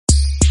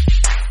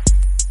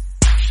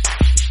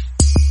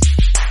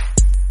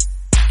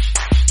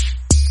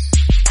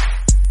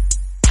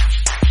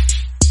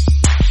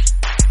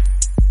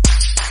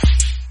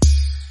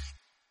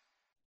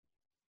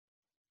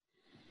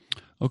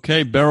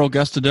Okay, Beryl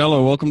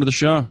Gastadello, welcome to the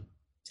show.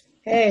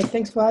 Hey,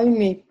 thanks for having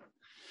me.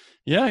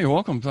 Yeah, you're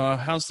welcome.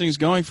 How's things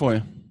going for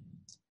you?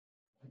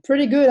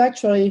 Pretty good,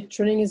 actually.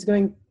 Training is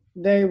going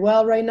very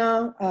well right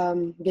now.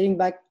 Getting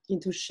back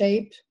into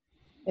shape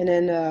and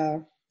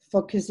then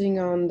focusing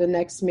on the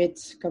next meet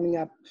coming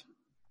up.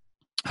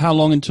 How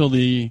long until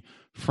the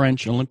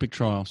French Olympic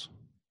trials?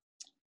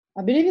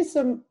 I believe it's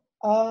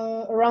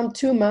around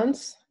 2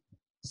 months.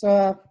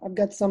 So I've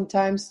got some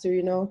times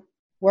to,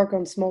 work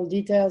on small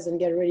details and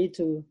get ready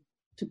to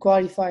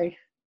qualify.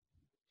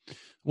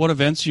 What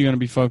events are you going to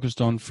be focused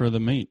on for the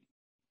meet?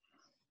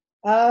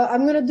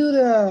 I'm going to do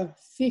the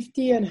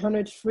 50 and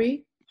 100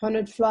 free,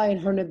 100 fly and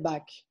 100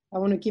 back. I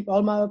want to keep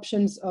all my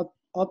options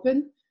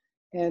open.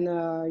 And,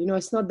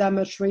 it's not that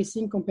much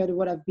racing compared to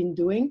what I've been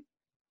doing.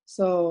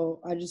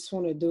 So I just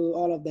want to do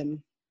all of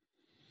them.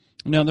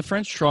 Now, the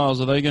French trials,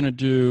 are they going to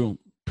do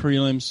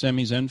prelims,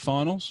 semis, and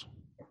finals?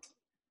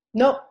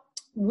 No,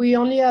 we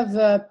only have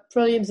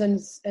prelims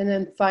and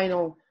then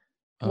final.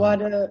 Oh.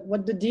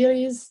 What the deal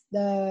is,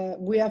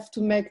 we have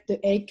to make the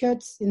A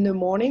cuts in the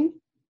morning,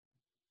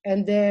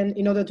 and then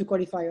in order to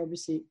qualify,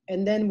 obviously,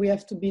 and then we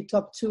have to be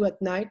top 2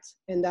 at night,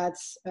 and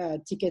that's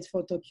ticket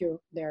for Tokyo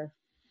there.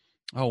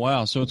 Oh,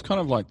 wow. So it's kind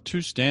of like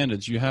two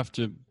standards. You have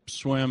to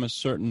swim a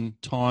certain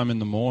time in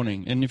the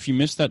morning, and if you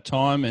miss that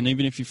time, and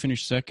even if you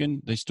finish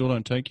second, they still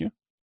don't take you?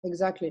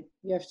 Exactly.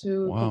 You have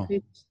to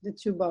complete the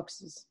 2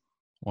 boxes.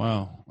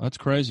 Wow, that's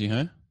crazy,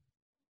 huh?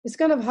 It's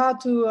kind of hard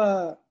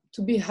to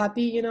be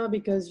happy,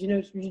 because,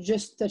 you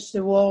just touch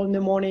the wall in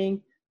the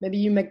morning. Maybe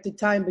you make the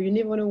time, but you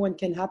never know what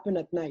can happen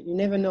at night. You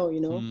never know,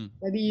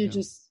 Maybe you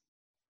just,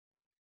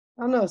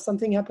 I don't know,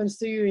 something happens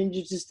to you and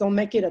you just don't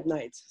make it at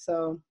night.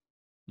 So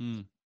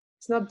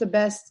it's not the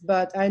best,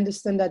 but I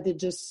understand that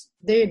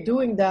they're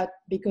doing that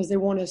because they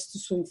want us to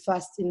swim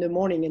fast in the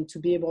morning and to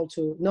be able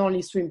to not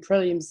only swim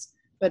prelims,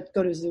 but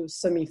go to the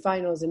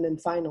semifinals and then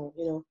final,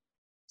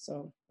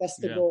 So that's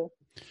the goal.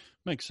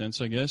 Makes sense,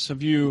 I guess.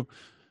 Have you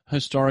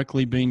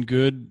historically been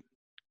good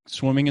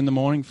swimming in the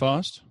morning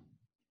fast?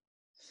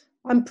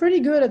 I'm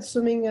pretty good at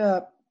swimming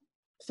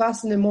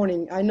fast in the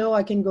morning. I know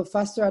I can go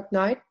faster at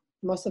night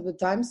most of the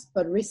times,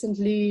 but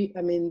recently,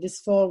 this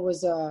fall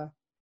was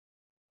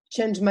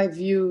changed my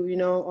view,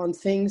 on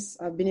things.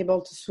 I've been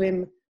able to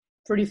swim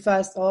pretty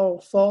fast all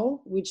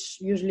fall, which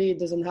usually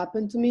doesn't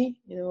happen to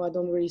me. I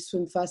don't really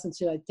swim fast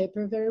until I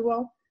taper very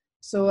well.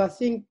 So I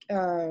think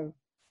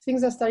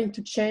things are starting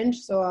to change.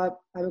 So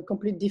I'm a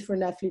complete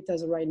different athlete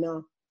as of right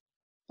now.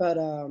 But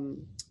I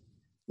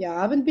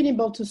haven't been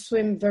able to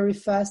swim very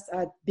fast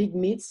at big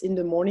meets in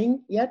the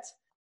morning yet.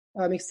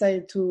 I'm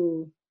excited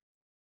to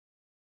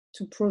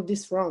prove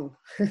this wrong,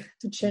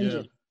 to change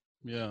it.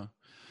 Yeah.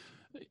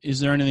 Is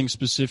there anything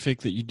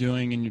specific that you're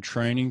doing in your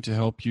training to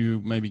help you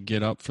maybe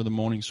get up for the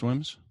morning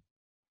swims?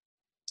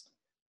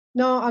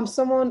 No, I'm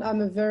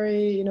a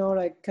very,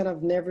 kind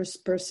of nervous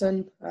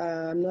person.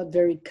 I'm not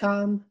very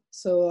calm.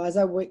 So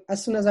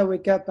as soon as I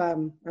wake up,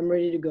 I'm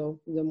ready to go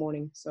in the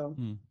morning. So.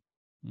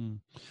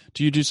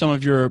 Do you do some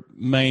of your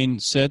main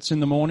sets in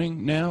the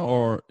morning now,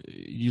 or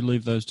you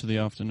leave those to the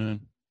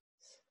afternoon?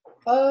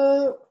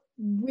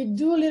 We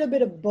do a little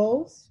bit of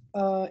both.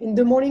 In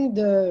the morning,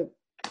 the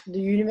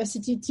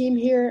university team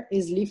here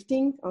is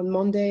lifting on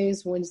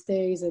Mondays,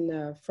 Wednesdays,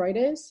 and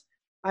Fridays.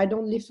 I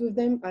don't lift with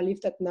them. I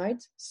lift at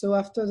night. So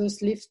after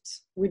this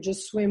lift, we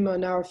just swim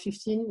an hour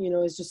 15.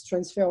 It's just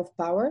transfer of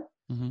power.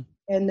 Mm-hmm.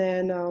 And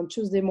then on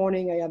Tuesday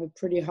morning, I have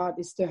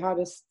it's the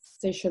hardest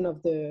session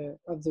of the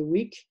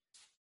week.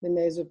 Then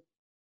there's a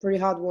pretty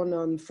hard one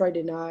on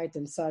Friday night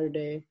and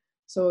Saturday.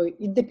 So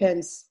it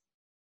depends.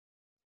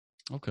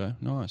 Okay,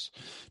 nice.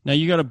 Now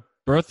you got a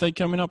birthday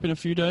coming up in a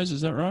few days,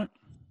 is that right?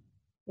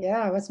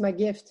 Yeah, what's my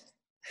gift?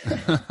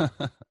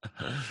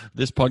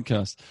 This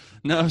podcast.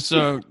 No,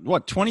 so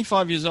what,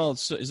 25 years old,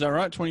 so is that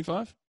right,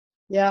 25?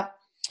 Yeah.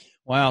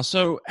 Wow,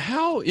 so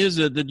how is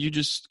it that you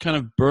just kind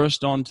of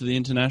burst onto the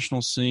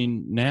international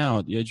scene now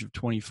at the age of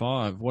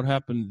 25? What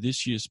happened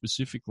this year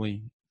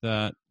specifically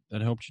that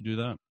helped you do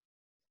that?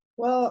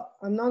 Well,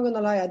 I'm not going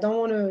to lie. I don't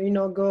want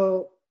to,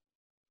 go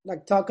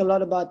talk a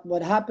lot about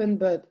what happened,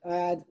 but I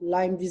had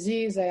Lyme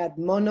disease. I had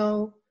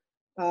mono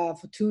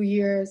for 2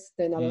 years.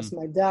 Then I lost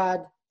my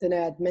dad. Then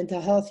I had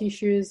mental health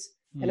issues.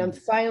 And I'm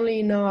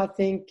finally now, I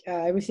think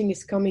everything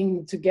is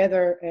coming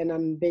together and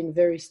I'm being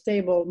very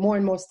stable, more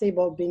and more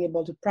stable, being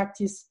able to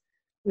practice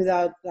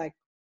without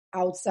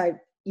outside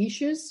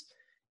issues.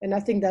 And I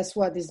think that's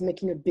what is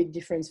making a big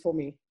difference for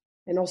me.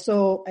 And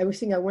also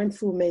everything I went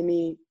through made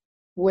me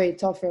way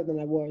tougher than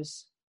I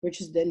was,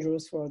 which is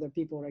dangerous for other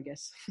people, I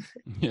guess.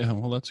 Yeah,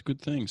 well, that's a good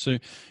thing. So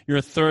you're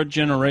a third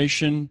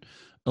generation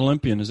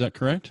Olympian, is that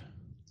correct?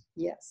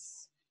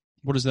 Yes.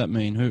 What does that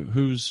mean?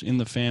 Who's in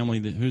the family?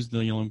 Who's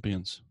the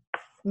Olympians?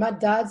 My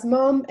dad's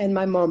mom and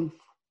my mom,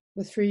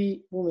 the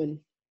 3 women.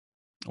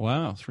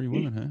 Wow, 3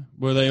 women, huh?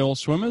 Were they all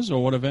swimmers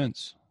or what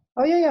events?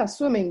 Oh, yeah,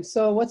 swimming.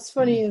 So what's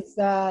funny is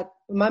that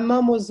my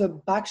mom was a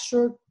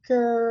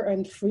backstroker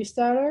and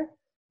freestyler.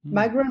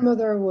 My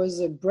grandmother was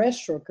a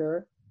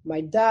breaststroker.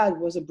 My dad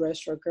was a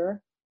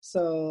breaststroker.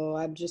 So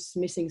I'm just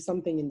missing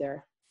something in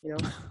there, you know.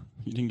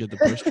 You didn't get the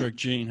breaststroke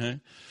gene, hey?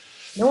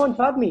 No one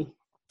taught me.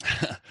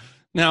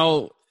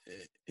 Now,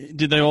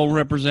 did they all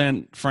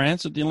represent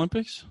France at the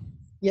Olympics?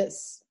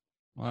 Yes.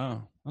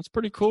 Wow, that's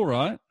pretty cool,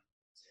 right?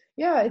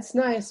 Yeah, it's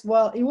nice.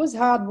 Well, it was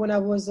hard when I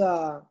was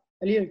a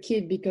little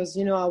kid because,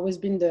 you know, I was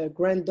being the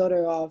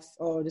granddaughter of,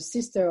 or the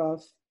sister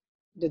of,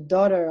 the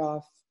daughter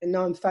of, and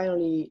now I'm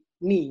finally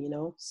me, you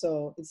know.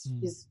 So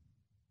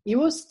it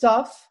was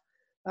tough.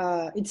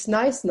 It's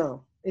nice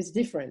now. It's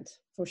different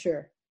for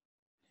sure.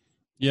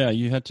 Yeah,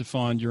 you had to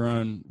find your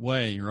own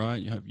way,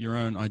 right? You have your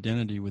own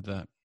identity with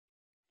that.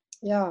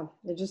 Yeah,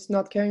 you're just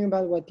not caring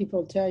about what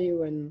people tell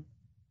you and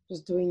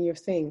just doing your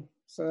thing.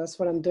 So that's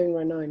what I'm doing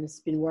right now, and it's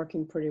been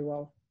working pretty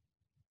well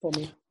for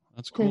me.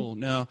 That's cool.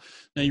 Now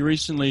you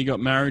recently got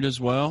married as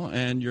well,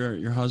 and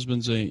your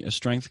husband's a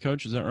strength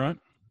coach. Is that right?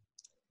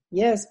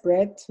 Yes,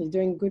 Brett, you're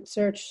doing good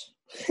search.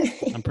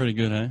 I'm pretty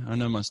good, eh? I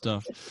know my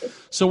stuff.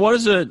 So what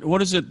is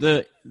it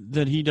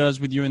that he does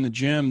with you in the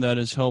gym that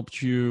has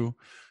helped you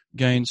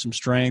gain some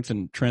strength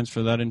and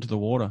transfer that into the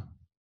water?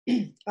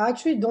 I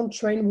actually don't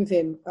train with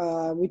him.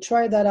 We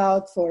tried that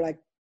out for like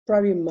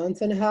probably a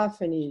month and a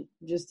half, and it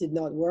just did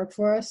not work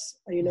for us.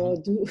 You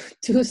know,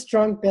 two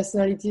strong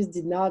personalities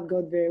did not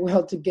go very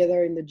well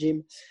together in the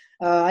gym.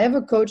 I have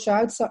a coach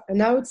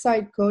an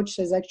outside coach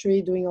is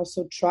actually doing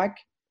also track.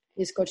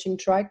 He's coaching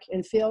track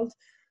and field.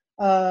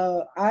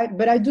 But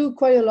I do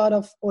quite a lot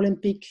of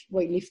Olympic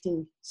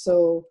weightlifting.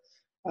 So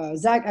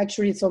Zach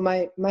actually, so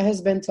my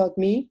husband taught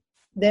me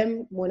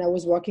them when I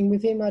was working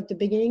with him at the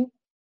beginning.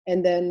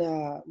 And then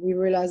we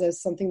realized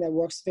that's something that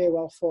works very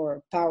well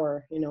for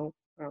power, you know.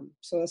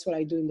 So that's what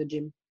I do in the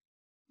gym.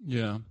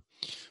 Yeah.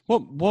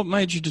 What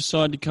made you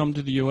decide to come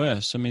to the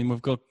US? I mean,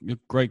 we've got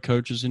great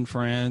coaches in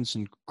France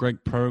and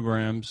great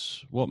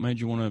programs. What made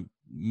you want to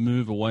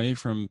move away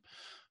from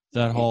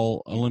that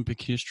whole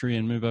Olympic history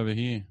and move over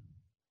here?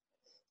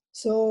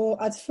 So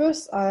at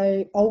first,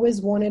 I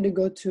always wanted to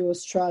go to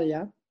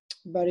Australia,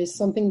 but it's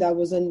something that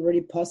wasn't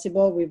really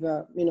possible with,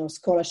 you know,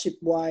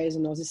 scholarship-wise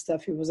and all this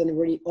stuff. It wasn't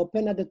really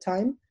open at the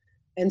time.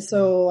 And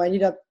so I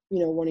ended up, you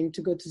know, wanting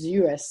to go to the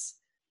US.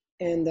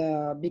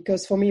 And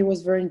because for me, it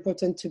was very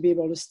important to be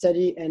able to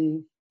study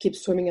and keep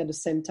swimming at the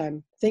same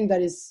time. I think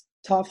that is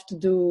tough to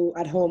do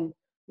at home.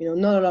 You know,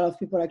 not a lot of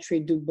people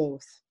actually do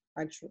both,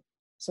 actually.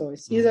 So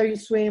it's either you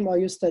swim or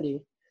you study.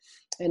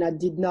 And I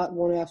did not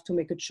want to have to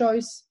make a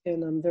choice.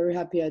 And I'm very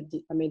happy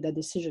I made that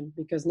decision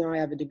because now I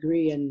have a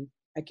degree and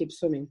I keep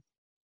swimming.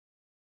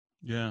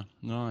 Yeah,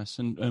 nice.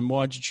 And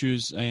why'd you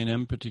choose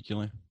A&M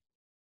particularly?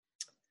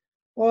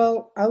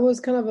 Well, I was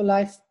kind of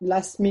a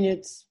last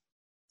minute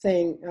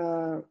thing.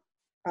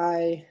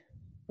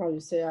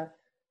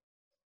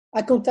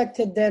 I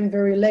contacted them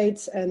very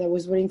late and I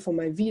was waiting for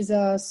my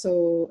visa.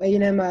 So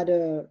A&M had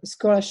a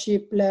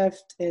scholarship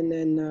left, and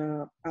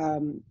then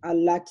I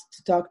liked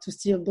to talk to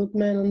Steve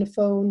Bookman on the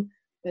phone,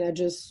 and I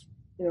just,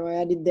 you know, I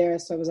had it there.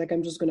 So I was like,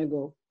 I'm just going to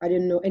go. I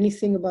didn't know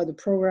anything about the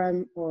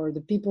program or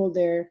the people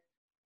there,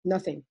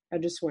 nothing. I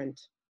just went.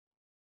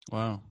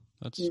 Wow,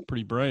 that's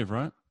pretty brave,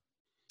 right?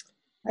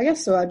 I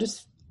guess so.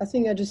 I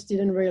think I just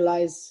didn't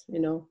realize, you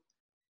know,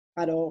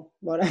 at all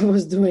what I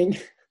was doing.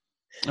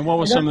 And what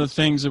were some of the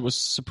things that was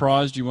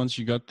surprised you once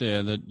you got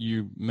there that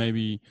you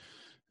maybe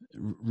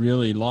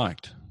really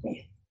liked?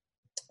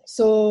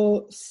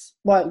 So,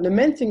 well, the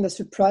main thing that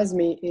surprised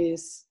me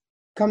is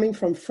coming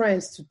from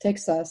France to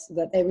Texas,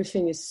 that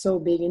everything is so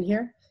big in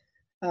here.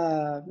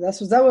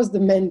 That was the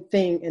main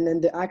thing. And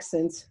then the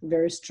accent,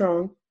 very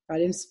strong. I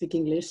didn't speak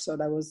English, so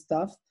that was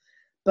tough.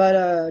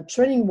 But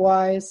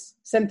training-wise,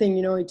 same thing,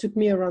 you know, it took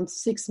me around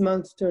 6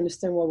 months to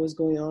understand what was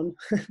going on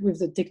with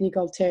the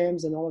technical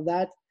terms and all of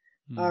that.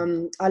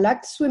 I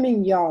liked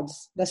swimming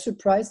yards. That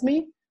surprised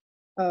me.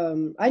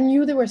 I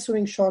knew they were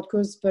swimming short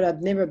course, but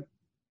I'd never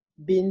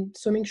been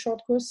swimming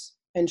short course.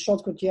 And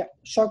short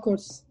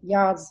course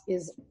yards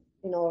is,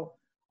 you know,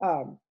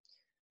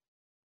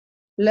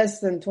 less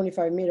than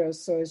 25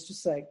 meters. So it's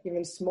just like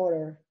even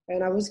smaller.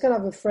 And I was kind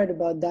of afraid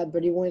about that,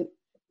 but it went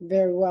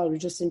very well. We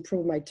just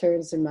improved my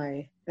turns and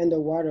my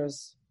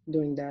underwaters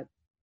doing that.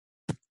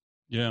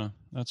 Yeah,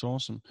 that's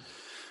awesome.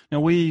 Now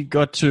we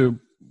got to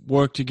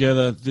work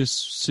together this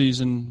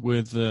season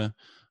with the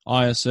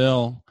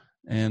ISL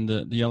and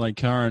the LA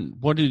Current.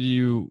 What did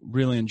you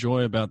really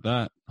enjoy about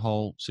that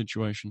whole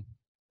situation?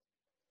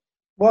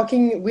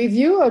 Working with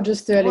you or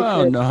just the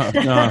LA Current?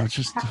 Current? No,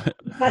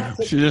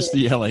 just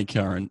the LA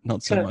Current,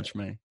 not so much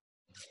me.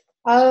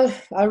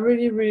 I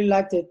really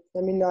liked it.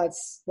 I mean,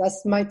 that's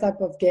my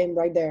type of game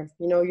right there.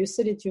 You know, you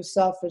said it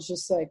yourself. It's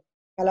just like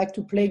I like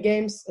to play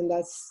games, and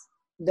that's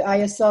the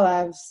ISL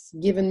has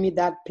given me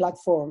that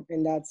platform,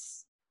 and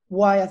that's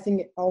why I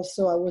think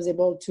also I was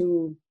able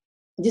to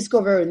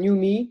discover a new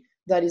me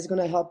that is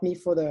gonna help me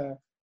for the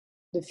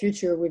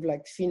future with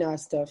like FINA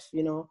stuff.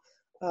 You know,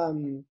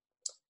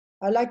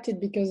 I liked it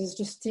because it's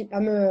just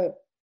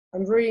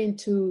I'm very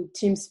into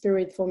team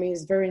spirit. For me,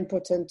 it's very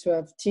important to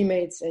have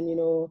teammates, and you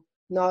know,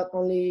 not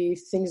only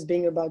things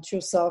being about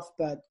yourself,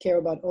 but care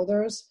about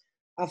others.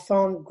 I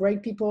found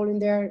great people in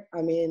there.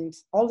 I mean,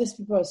 all these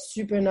people are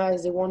super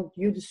nice. They want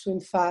you to swim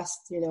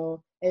fast.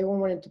 Everyone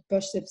wanted to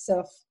push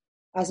themselves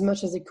as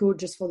much as they could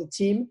just for the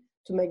team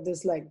to make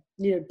those like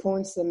little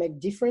points that make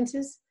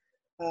differences.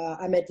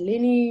 I met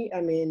Lenny.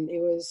 I mean, it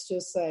was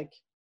just like,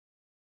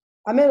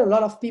 I met a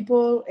lot of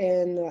people,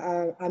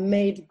 and I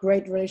made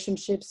great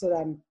relationships that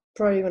I'm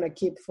probably going to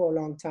keep for a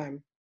long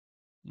time.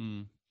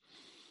 Mm.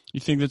 You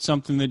think that's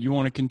something that you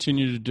want to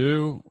continue to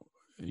do?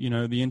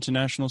 The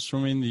international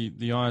swimming,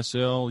 the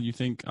ISL, you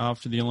think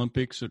after the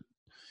Olympics that,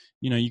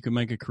 you can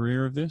make a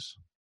career of this?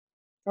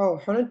 Oh,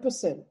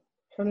 100%,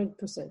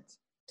 100%,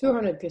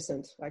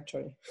 200%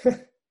 actually.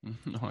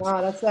 Nice.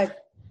 Wow, that's like,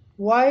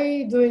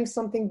 why doing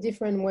something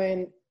different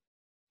when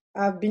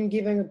I've been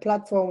given a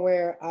platform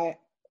where I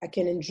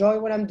can enjoy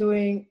what I'm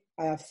doing,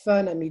 I have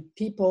fun, I meet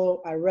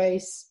people, I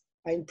race,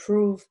 I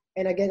improve,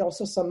 and I get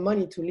also some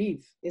money to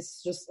live.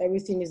 It's just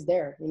everything is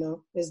there,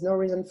 There's no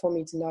reason for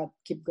me to not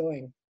keep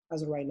going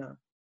as of right now.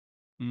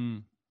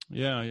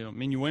 Yeah. I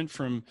mean, you went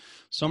from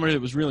somebody that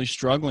was really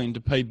struggling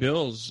to pay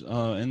bills,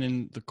 and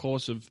in the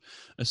course of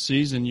a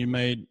season, you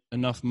made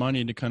enough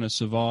money to kind of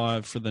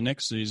survive for the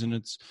next season.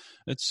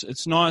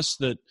 It's nice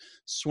that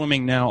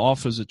swimming now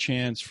offers a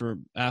chance for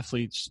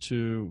athletes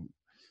to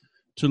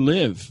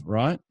live,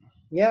 right?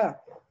 Yeah.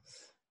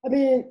 I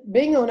mean,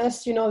 being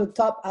honest, the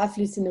top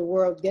athletes in the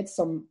world get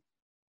some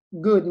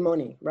good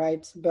money,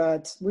 right?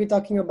 But we're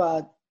talking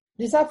about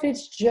these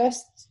athletes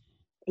just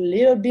a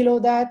little below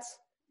that,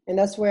 and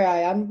that's where I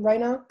am right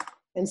now.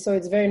 And so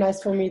it's very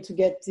nice for me to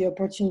get the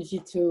opportunity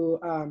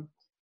to,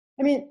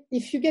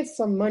 if you get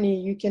some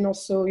money, you can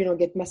also,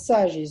 get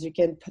massages, you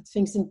can put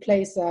things in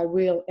place that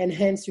will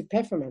enhance your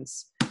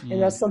performance.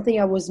 And that's something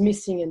I was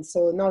missing. And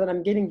so now that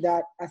I'm getting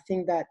that, I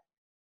think that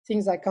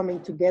things are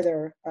coming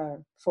together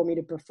for me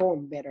to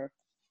perform better.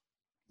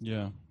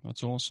 Yeah,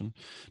 that's awesome.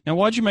 Now,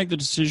 why'd you make the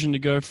decision to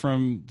go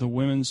from the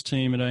women's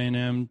team at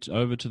A&M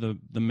over to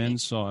the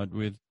men's side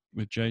with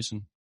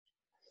Jason?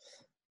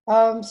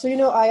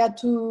 So I had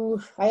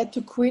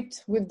to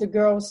quit with the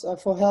girls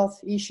for health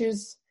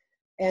issues,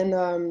 and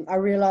I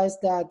realized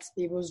that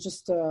it was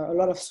just a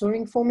lot of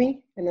swimming for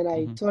me, and then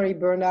I totally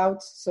burned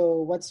out.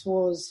 So what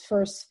was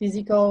first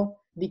physical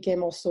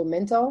became also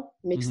mental,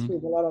 mixed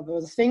with a lot of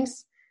other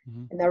things,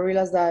 and I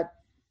realized that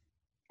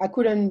I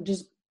couldn't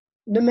just.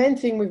 The main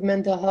thing with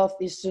mental health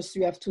is just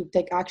you have to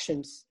take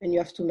actions and you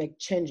have to make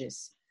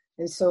changes,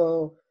 and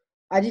so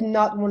I did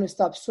not want to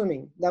stop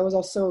swimming. That was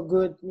also a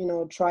good,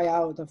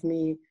 tryout of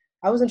me.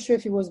 I wasn't sure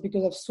if it was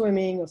because of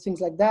swimming or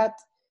things like that.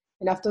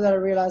 And after that, I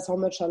realized how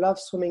much I love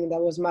swimming.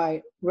 That was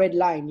my red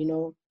line,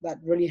 that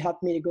really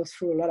helped me to go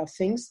through a lot of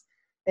things.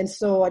 And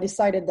so I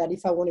decided that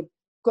if I want to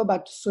go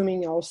back to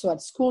swimming, also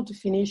at school to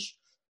finish,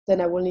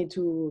 then I will need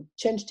to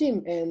change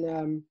team.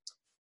 And,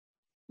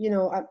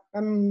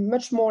 I'm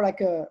much more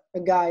like a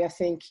guy, I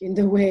think, in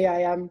the way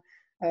I am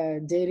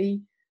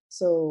daily.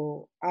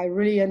 So I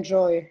really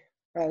enjoy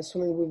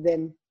swimming with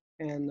them,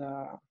 and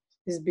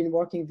it's been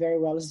working very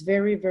well. It's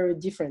very, very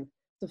different.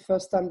 The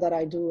first time that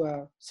I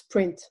do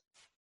sprint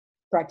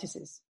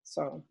practices.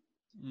 So,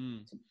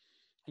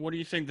 what do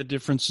you think the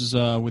differences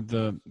are with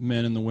the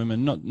men and the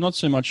women? Not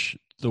so much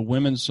the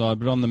women's side,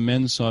 but on the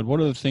men's side, what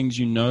are the things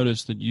you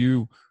notice that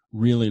you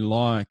really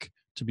like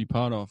to be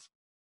part of?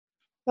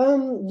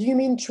 Do you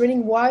mean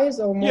training wise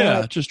or more?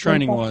 Yeah, like just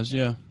training wise.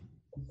 Yeah.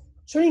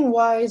 Training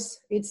wise,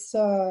 it's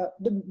the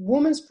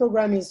women's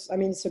program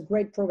it's a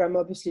great program.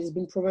 Obviously, it's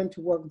been proven to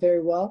work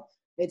very well.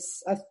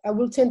 I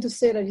will tend to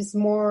say that it's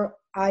more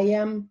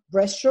IM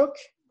breaststroke,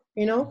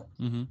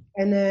 and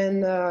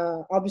then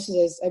obviously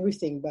there's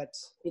everything, but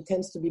it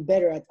tends to be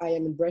better at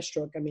IM and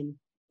breaststroke. I mean,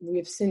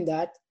 we've seen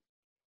that.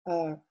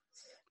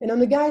 And on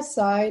the guys'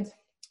 side,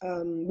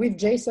 with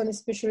Jason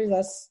especially,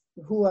 that's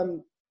who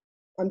I'm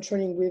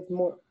training with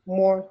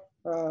more.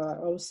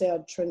 I would say I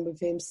train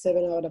with him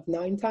 7 out of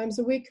 9 times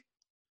a week.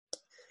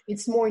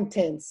 It's more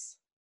intense,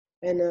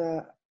 and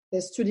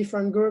there's 2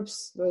 different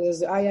groups.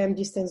 There's the IM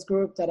distance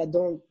group that I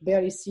don't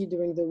barely see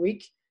during the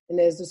week, and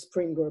there's the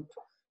sprint group.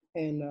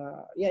 And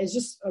it's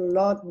just a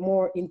lot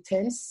more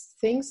intense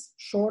things,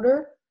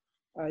 shorter.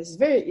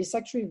 It's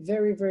actually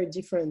very, very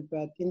different,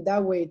 but in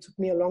that way, it took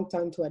me a long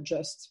time to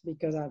adjust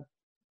because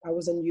I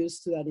wasn't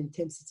used to that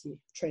intensity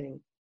training.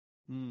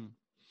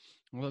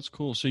 Well, that's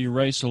cool. So you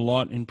race a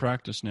lot in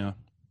practice now.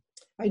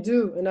 I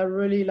do, and I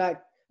really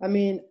like. I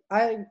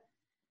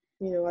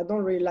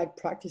don't really like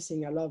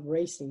practicing. I love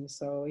racing.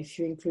 So if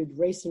you include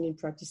racing in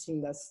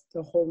practicing, that's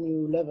the whole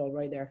new level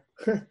right there.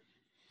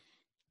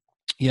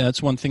 Yeah,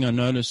 that's one thing I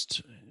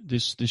noticed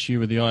this year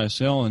with the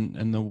ISL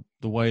and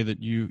the way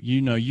that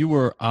you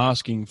were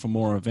asking for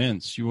more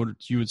events. You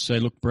would say,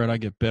 "Look, Brett, I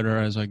get better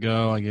as I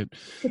go. I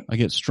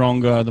get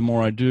stronger the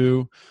more I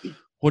do."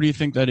 What do you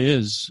think that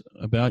is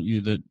about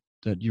you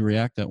that you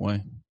react that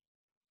way?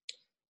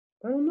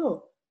 I don't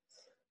know.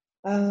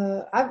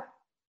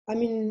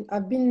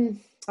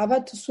 I've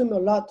had to swim a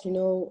lot,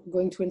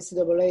 going to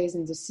NCAAs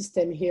in the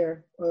system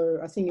here,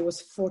 or I think it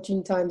was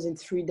 14 times in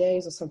 3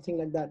 days or something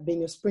like that,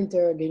 being a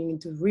sprinter, getting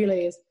into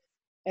relays.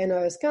 And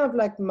it's kind of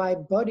like my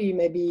body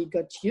maybe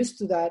got used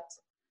to that.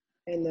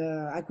 And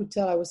I could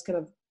tell I was kind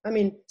of, I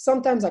mean,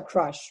 sometimes I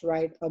crash,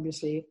 right?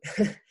 Obviously.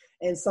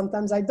 And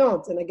sometimes I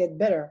don't, and I get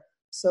better.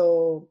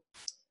 So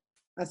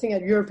I think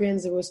at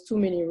Europeans, there was too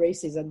many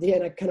races. At the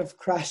end, I kind of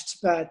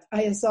crashed, but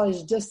ISL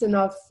is just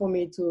enough for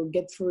me to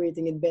get through it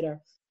and get better.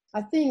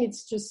 I think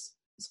it's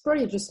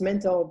probably just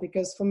mental,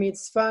 because for me,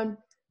 it's fun.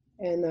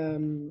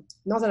 And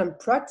now that I'm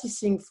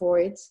practicing for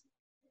it,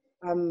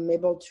 I'm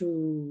able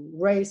to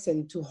race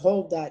and to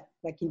hold that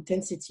like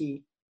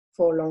intensity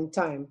for a long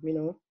time, you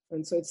know?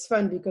 And so it's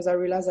fun because I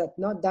realize that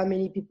not that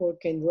many people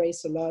can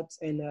race a lot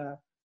and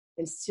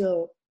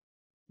still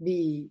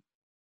be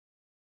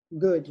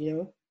good, you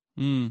know?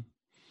 Mm.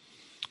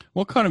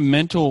 What kind of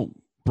mental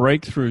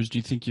breakthroughs do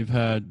you think you've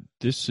had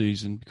this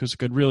season? Because I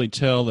could really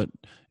tell that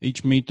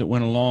each meet that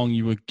went along,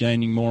 you were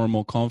gaining more and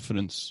more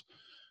confidence.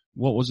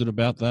 What was it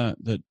about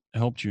that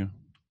helped you?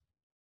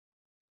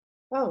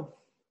 Oh,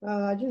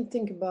 I didn't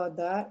think about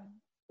that.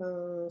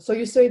 So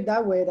you say it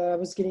that way, that I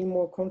was getting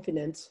more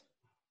confident.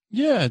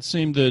 Yeah, it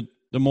seemed that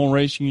the more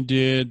racing you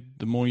did,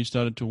 the more you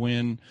started to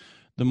win,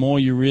 the more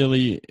you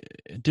really,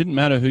 it didn't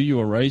matter who you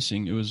were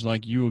racing. It was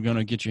like you were going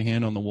to get your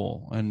hand on the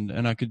wall.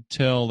 And I could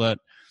tell that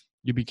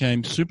you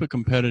became super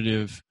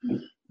competitive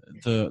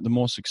the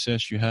more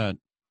success you had.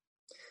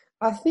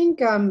 I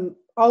think I'm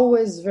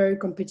always very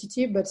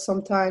competitive, but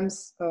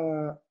sometimes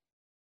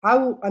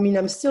I mean,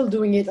 I'm still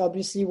doing it,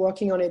 obviously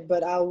working on it,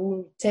 but I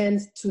will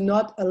tend to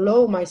not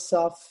allow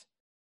myself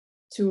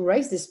to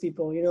race these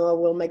people. You know, I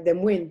will make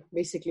them win,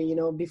 basically, you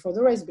know, before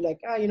the race, be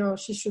like, you know,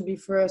 she should be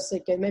first,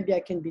 second, maybe I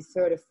can be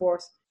third or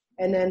fourth.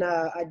 And then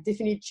I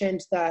definitely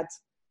changed that.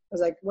 I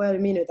was like, well, a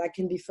minute, I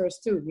can be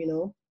first too, you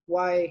know,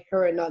 why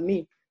her and not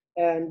me?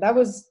 And that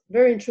was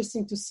very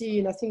interesting to see.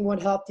 And I think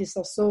what helped is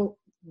also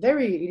I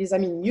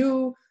mean,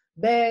 you,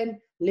 Ben,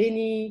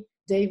 Lenny,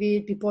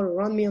 David, people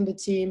around me on the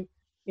team,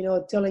 you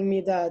know, telling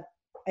me that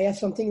I have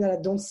something that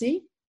I don't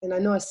see. And I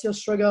know I still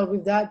struggle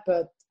with that,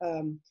 but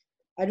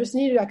I just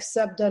need to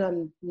accept that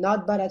I'm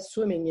not bad at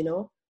swimming, you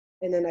know,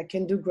 and then I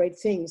can do great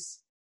things.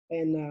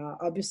 And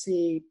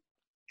obviously,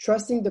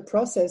 trusting the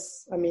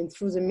process. I mean,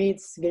 through the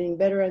meets, getting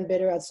better and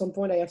better. At some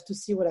point, I have to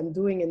see what I'm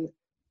doing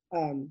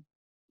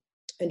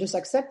and just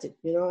accept it.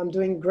 You know, I'm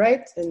doing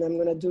great, and I'm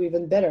gonna do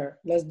even better.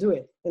 Let's do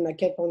it. And I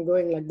kept on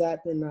going like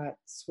that, and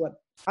that's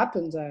what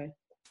happened. I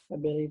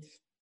believe.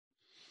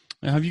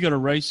 Now, have you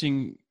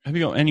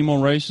got any more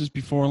races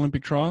before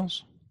Olympic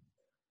trials?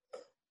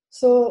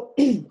 So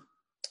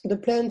the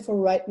plan for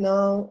right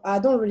now, I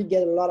don't really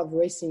get a lot of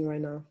racing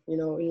right now, you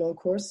know, in long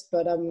course,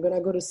 but I'm going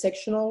to go to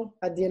sectional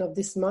at the end of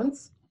this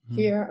month. Mm-hmm.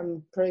 Here,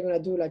 I'm probably going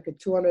to do like a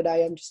 200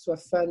 IM just to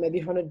have fun, maybe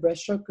 100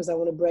 breaststroke because I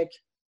want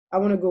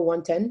to go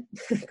 110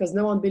 because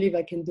no one believes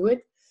I can do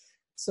it.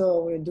 So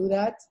I'm going to do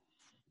that.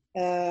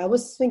 I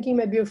was thinking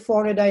maybe a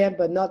 400 IM,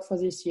 but not for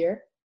this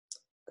year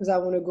because I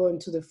want to go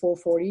into the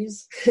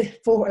 440s,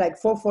 like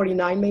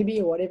 449 maybe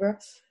or whatever.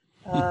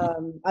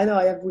 I know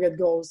I have weird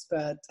goals,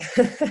 but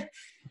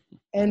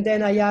and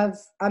then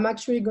I'm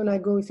actually gonna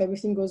go, if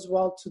everything goes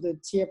well, to the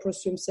TIA Pro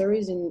Swim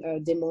Series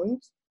in Des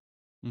Moines.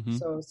 Mm-hmm.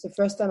 So it's the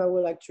first time I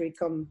will actually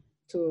come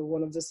to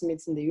one of the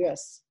summits in the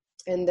US,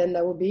 and then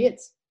that will be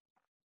it.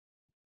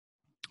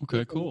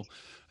 Okay, cool.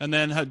 And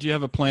then do you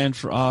have a plan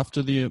for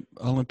after the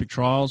Olympic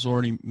trials,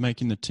 already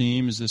making the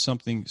team? Is there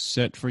something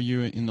set for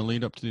you in the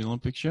lead up to the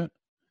Olympics yet?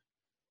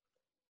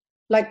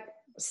 Like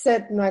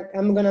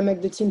I'm gonna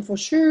make the team for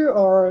sure,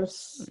 or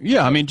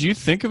yeah, I mean, do you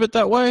think of it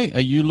that way? Are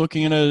you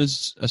looking at it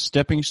as a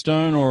stepping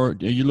stone, or are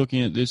you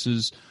looking at this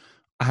as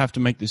I have to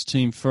make this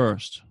team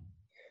first?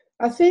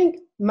 I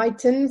think my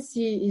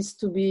tendency is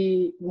to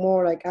be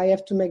more like I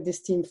have to make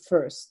this team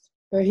first.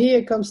 But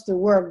here comes the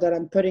work that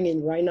I'm putting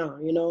in right now,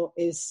 you know,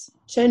 is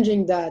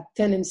changing that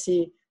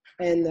tendency.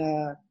 And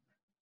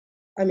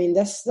I mean,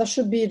 that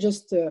should be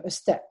just a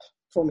step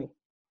for me.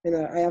 And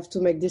I have to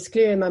make this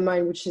clear in my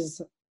mind, which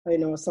is, you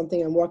know,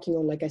 something I'm working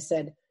on, like I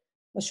said.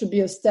 That should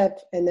be a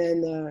step. And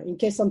then in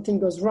case something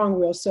goes wrong,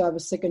 we also have a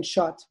second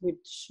shot,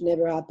 which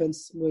never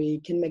happens. We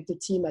can make the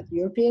team at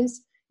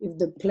Europeans if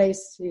the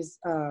place is,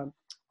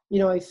 you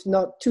know, if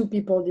not two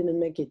people didn't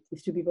make it.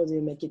 If two people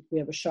didn't make it, we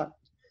have a shot.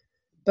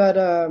 But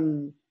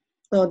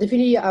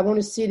definitely I want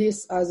to see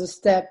this as a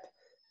step,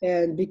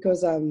 and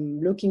because I'm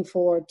looking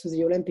forward to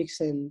the Olympics,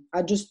 and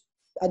I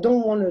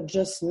don't want to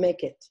just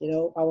make it, you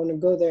know, I want to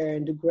go there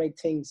and do great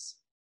things.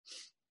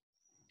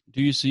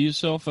 Do you see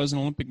yourself as an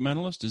Olympic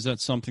medalist? Is that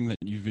something that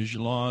you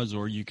visualize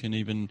or you can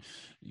even,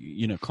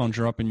 you know,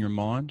 conjure up in your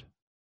mind?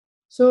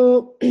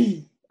 So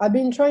I've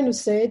been trying to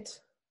say it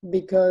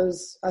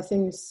because I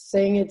think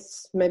saying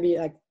it's maybe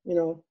like, you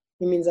know,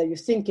 it means that you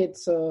think it.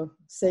 So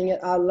saying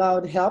it out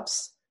loud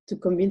helps to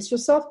convince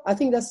yourself. I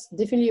think that's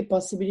definitely a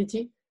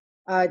possibility.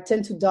 I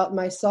tend to doubt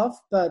myself,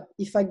 but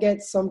if I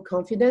get some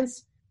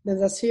confidence, then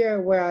that's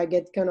here where I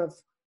get kind of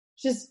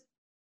just,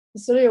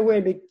 it's a little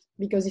weird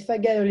because if I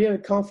get a little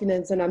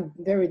confidence, then I'm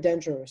very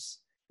dangerous.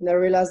 And I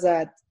realize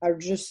that I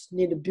just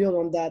need to build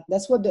on that.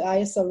 That's what the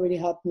ISL really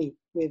helped me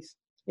with.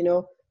 You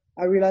know,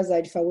 I realized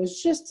that if I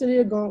was just a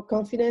little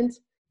confident,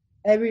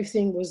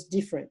 everything was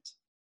different.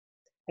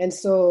 And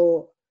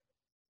so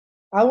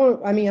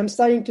I'm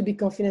starting to be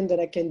confident that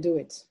I can do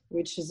it,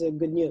 which is a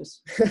good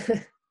news.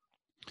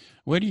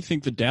 Where do you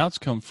think the doubts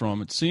come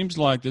from? It seems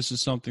like this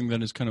is something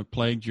that has kind of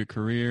plagued your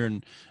career,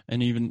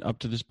 and even up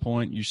to this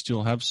point, you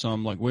still have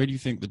some. Like, where do you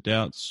think the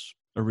doubts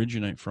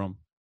originate from?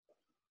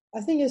 I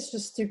think it's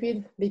just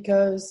stupid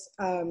because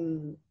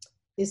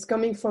it's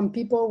coming from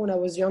people when I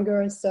was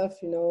younger and stuff,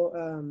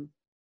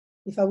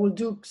 if I will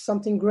do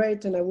something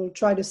great and I will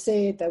try to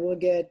say it, I will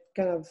get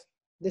kind of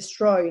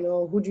destroyed,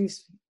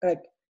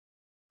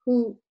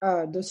 who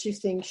does she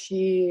think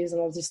she is, and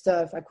all this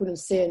stuff. I couldn't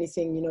say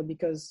anything,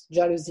 because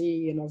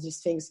jealousy and all these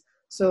things.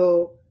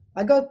 So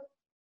I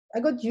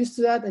got used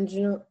to that, and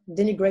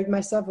denigrate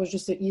myself was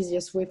just the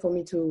easiest way for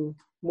me to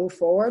move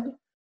forward.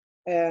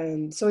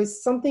 And so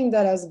it's something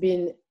that has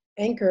been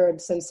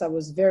anchored since I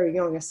was very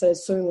young. I started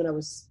swimming when I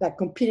was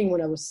competing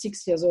when I was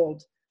 6 years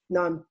old.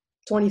 Now I'm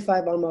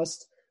 25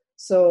 almost.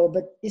 So,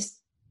 but it's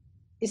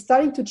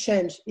starting to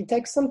change. It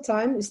takes some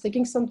time. It's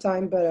taking some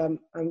time, but I'm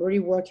really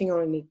working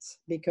on it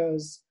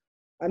because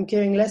I'm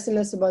caring less and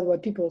less about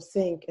what people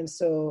think, and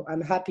so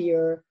I'm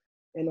happier.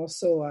 And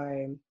also,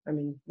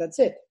 that's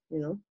it.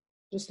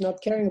 Just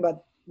not caring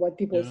about what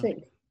people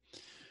think.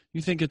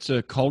 You think it's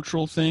a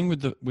cultural thing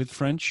with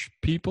French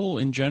people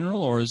in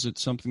general, or is it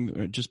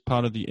something just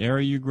part of the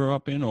area you grew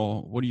up in,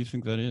 or what do you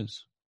think that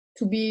is?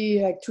 To be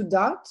to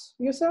doubt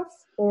yourself,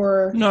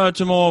 or no,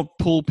 to more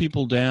pull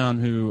people down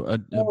who are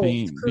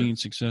being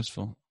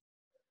successful.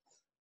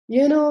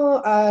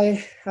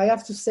 I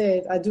have to say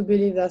it. I do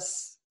believe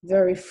that's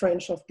very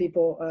French of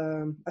people.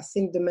 I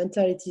think the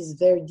mentality is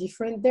very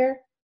different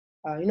there.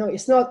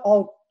 It's not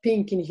all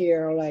pink in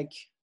here,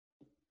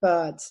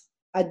 but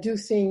I do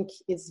think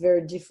it's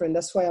very different.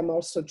 That's why I'm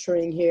also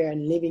training here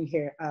and living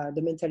here.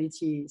 The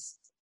mentality is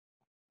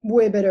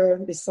way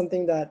better. It's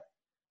something that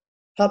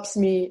helps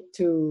me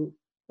to,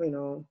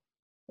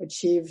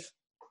 achieve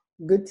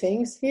good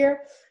things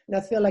here. And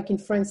I feel like in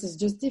France it's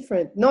just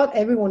different. Not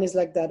everyone is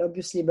like that,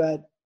 obviously,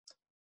 but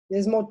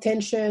there's more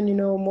tension,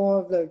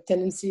 more of the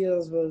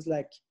tendencies was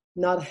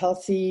not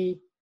healthy,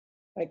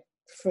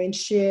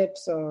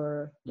 friendships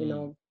or,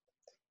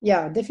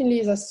 yeah,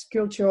 definitely that's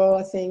cultural,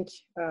 I think.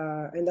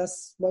 And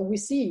that's what we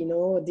see,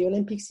 the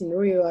Olympics in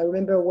Rio. I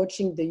remember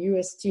watching the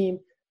US team,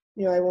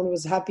 everyone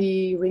was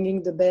happy,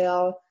 ringing the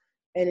bell.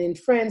 And in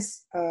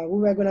France, we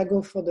were going to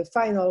go for the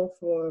final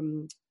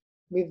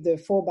with the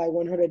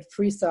 4x100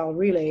 freestyle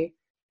relay.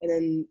 And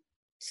then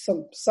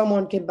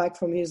someone came back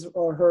from his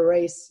or her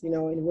race,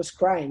 and was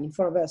crying in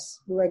front of us.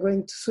 We were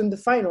going to swim the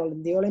final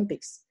in the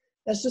Olympics.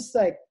 That's just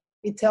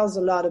it tells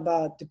a lot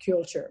about the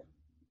culture.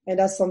 And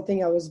that's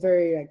something I was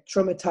very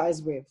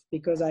traumatized with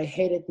because I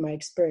hated my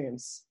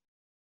experience.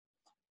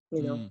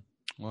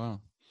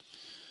 Wow.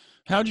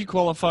 How did you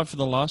qualify for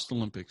the last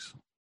Olympics?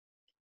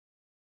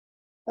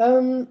 I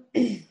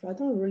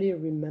don't really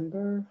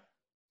remember,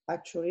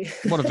 actually.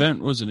 What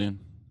event was it in?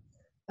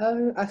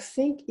 I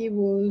think it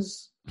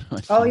was.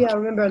 Oh yeah, I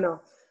remember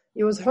now.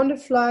 It was 100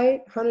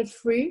 fly, 100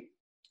 free,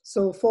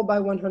 so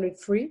 4x100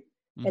 free,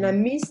 and I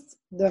missed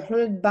the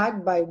 100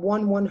 back by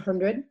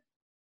 100,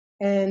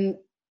 and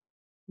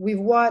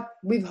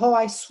with how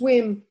I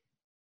swam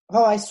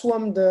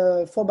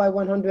the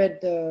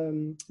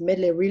 4x100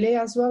 medley relay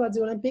as well at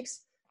the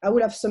Olympics, I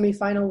would have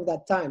semi-final with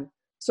that time.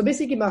 So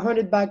basically, my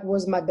 100 back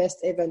was my best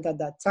event at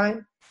that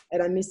time,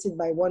 and I missed it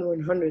by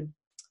 100,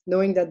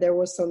 knowing that there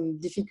was some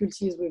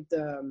difficulties with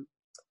the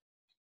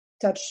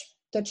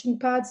touching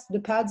pads,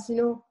 the pads,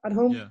 at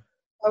home. Yeah.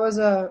 I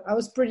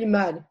was pretty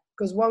mad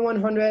because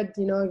 100,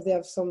 if they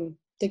have some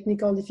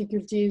technical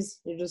difficulties,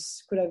 you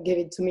just could have gave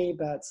it to me,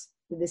 but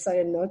they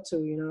decided not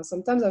to.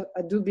 Sometimes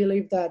I do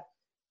believe that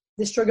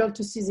they struggle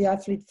to see the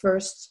athlete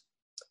first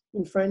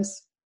in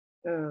France.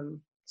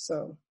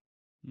 So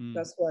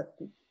that's what.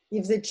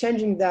 If they're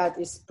changing that,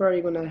 it's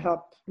probably going to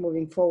help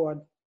moving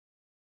forward.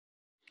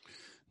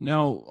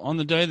 Now, on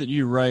the day that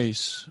you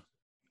race,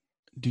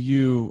 do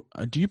you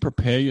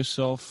prepare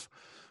yourself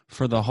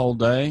for the whole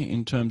day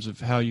in terms of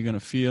how you're going to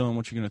feel and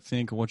what you're going to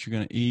think or what you're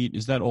going to eat?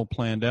 Is that all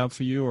planned out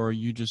for you, or are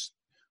you just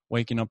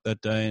waking up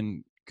that day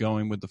and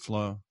going with the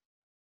flow?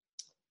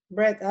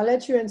 Brett, I'll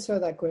let you answer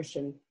that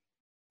question.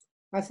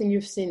 I think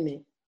you've seen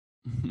me.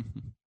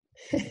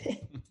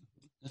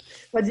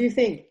 What do you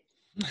think?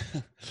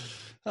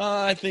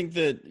 I think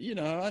that,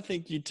 I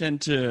think you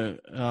tend to,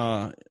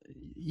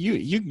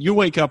 you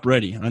wake up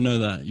ready. I know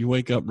that. You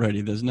wake up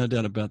ready. There's no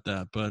doubt about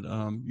that. But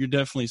you're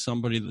definitely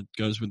somebody that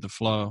goes with the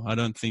flow. I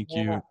don't think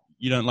you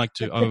don't like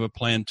to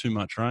overplan too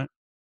much, right?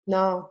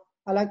 No,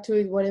 I like to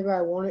eat whatever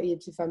I want to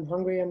eat. If I'm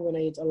hungry, I'm going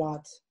to eat a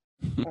lot.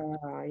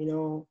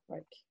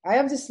 I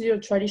have this little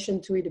tradition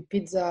to eat a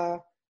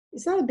pizza.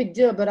 It's not a big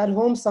deal, but at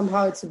home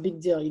somehow it's a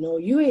big deal.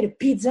 You ate a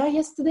pizza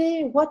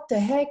yesterday? What the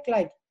heck?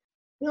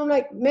 I'm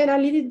like, man, I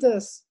needed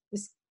this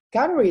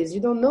calories.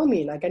 You don't know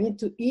me. I need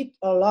to eat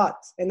a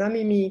lot. And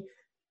that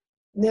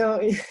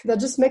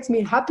just makes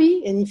me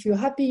happy. And if you're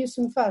happy, you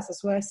swim fast.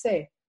 That's what I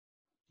say.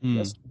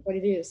 That's what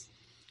it is.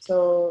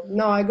 So,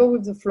 no, I go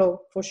with the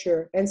flow for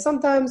sure. And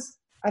sometimes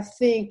I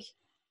think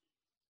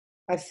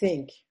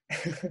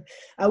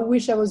I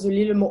wish I was a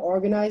little more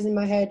organized in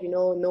my head,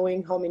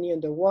 knowing how many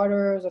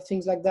underwaters or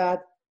things like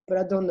that. But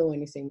I don't know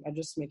anything. I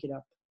just make it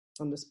up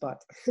on the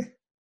spot.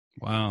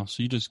 Wow.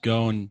 So you just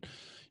go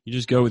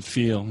with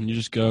feel, and you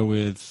just go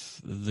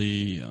with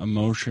the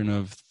emotion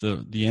of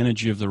the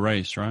energy of the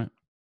race, right?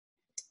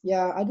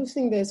 Yeah, I do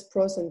think there's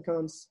pros and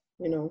cons,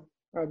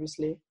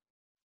 obviously.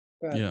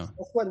 But Yeah.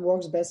 that's what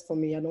works best for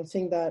me. I don't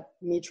think that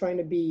me trying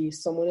to be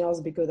someone else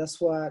because that's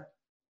what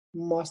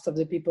most of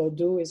the people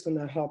do is going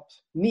to help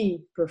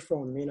me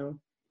perform,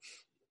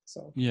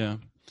 So. Yeah.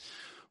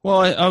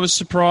 Well, I was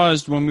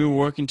surprised when we were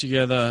working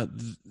together.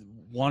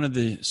 One of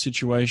the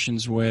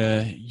situations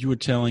where you were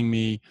telling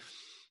me,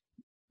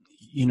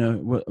 we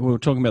were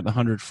talking about the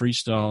 100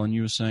 freestyle, and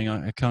you were saying,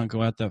 I can't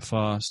go out that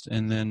fast.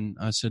 And then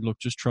I said, look,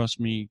 just trust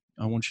me.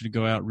 I want you to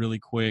go out really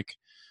quick.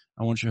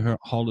 I want you to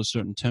hold a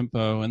certain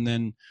tempo. And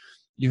then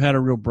you had a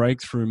real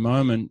breakthrough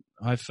moment,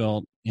 I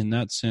felt, in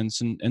that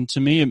sense. And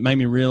to me, it made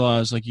me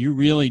realize, like, you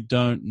really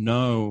don't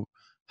know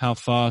how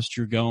fast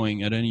you're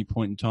going at any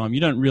point in time. You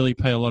don't really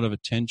pay a lot of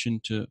attention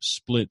to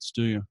splits,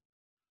 do you?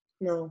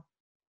 No.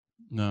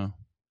 No.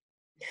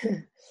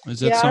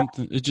 Is that Yeah,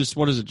 something? It just,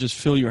 what does it just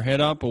fill your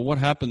head up, or what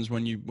happens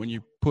when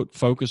you put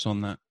focus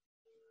on that?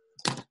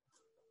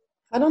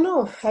 I don't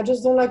know. I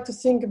just don't like to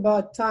think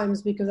about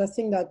times because I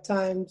think that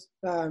times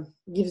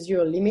gives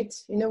you a limit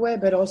in a way,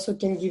 but also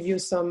can give you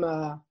some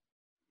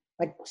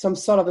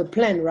sort of a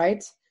plan,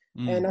 right?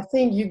 And I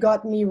think you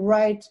got me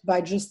right by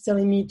just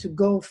telling me to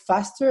go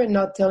faster and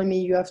not telling me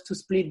you have to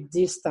split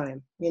this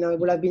time. It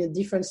would have been a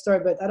different story.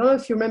 But I don't know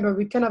if you remember,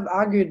 we kind of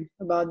argued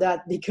about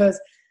that because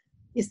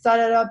it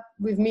started up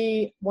with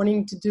me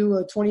wanting to do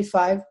a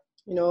 25,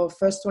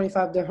 first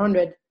 25, the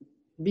 100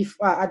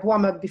 before, at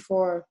warm up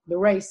before the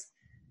race.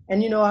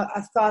 And,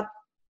 I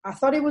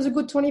thought it was a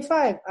good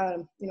 25. I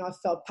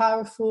felt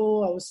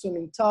powerful. I was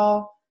swimming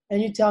tall.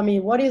 And you tell me,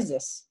 what is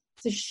this?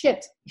 It's a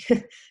shit.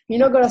 You're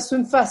not going to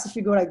swim fast if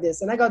you go like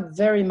this. And I got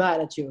very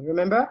mad at you,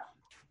 remember?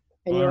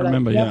 And I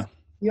remember, yeah.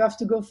 You have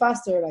to go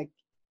faster, like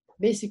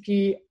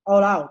basically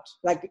all out,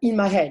 like in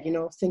my head,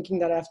 thinking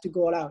that I have to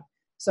go all out.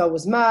 So I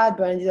was mad,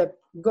 but I ended up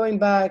going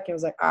back. I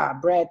was like,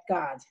 Brett,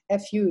 God,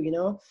 F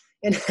you,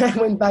 And I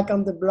went back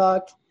on the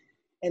block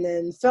and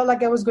then felt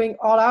like I was going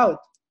all out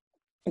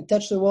and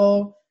touch the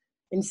wall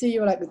and see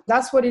you like,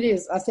 that's what it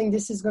is. I think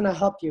this is going to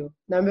help you.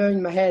 And I remember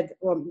in my head,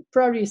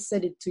 probably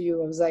said it to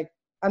you. I was like,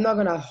 I'm not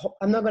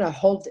gonna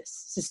hold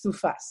this. This is too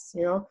fast,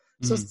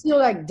 So still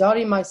like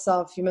doubting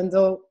myself, even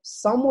though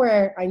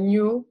somewhere I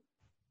knew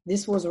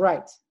this was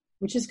right,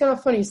 which is kind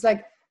of funny. It's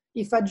like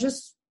if I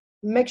just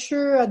make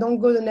sure I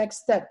don't go the next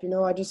step,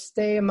 I just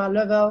stay at my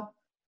level,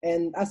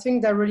 and I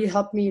think that really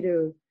helped me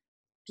to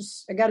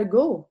just I gotta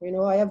go.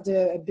 I have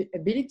the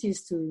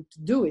abilities to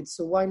do it,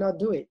 so why not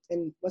do it?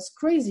 And what's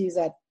crazy is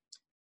that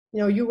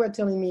you were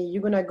telling me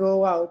you're gonna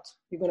go out,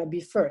 you're gonna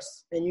be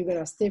first, and you're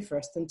gonna stay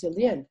first until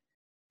the end.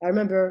 I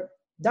remember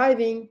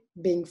diving,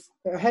 being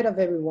ahead of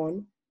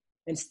everyone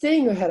and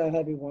staying ahead of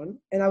everyone.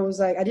 And I was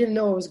like, I didn't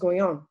know what was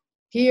going on.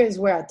 Here is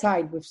where I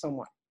tied with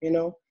someone,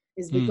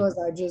 It's because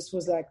I just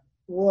was like,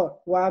 whoa,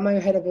 why am I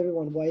ahead of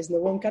everyone? Why is no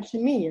one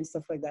catching me? And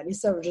stuff like that,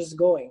 instead of just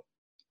going.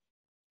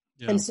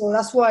 Yeah. And so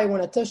that's why when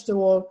I touched the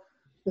wall,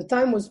 the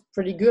time was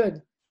pretty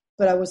good,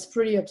 but I was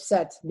pretty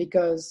upset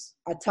because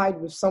I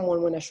tied with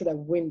someone when I should have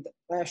won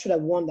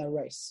that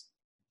race.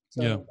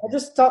 So yeah. It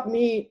just taught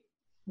me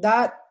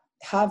that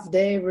half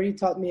day really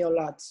taught me a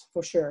lot,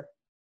 for sure.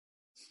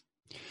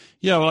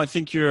 Yeah, well, I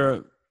think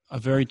you're a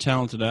very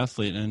talented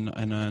athlete, and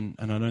I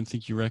don't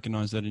think you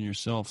recognize that in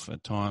yourself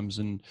at times,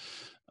 and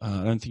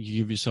I don't think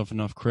you give yourself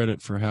enough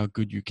credit for how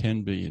good you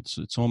can be.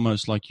 It's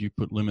almost like you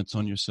put limits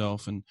on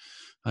yourself, and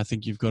I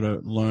think you've got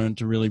to learn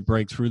to really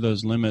break through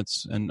those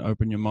limits and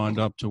open your mind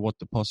up to what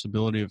the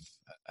possibility of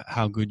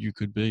how good you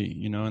could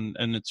be,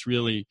 and it's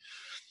really,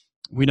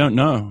 we don't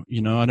know,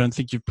 I don't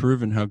think you've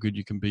proven how good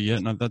you can be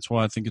yet. And that's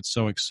why I think it's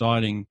so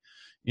exciting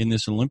in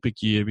this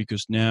Olympic year,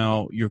 because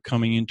now you're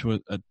coming into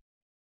a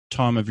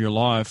time of your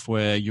life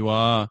where you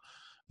are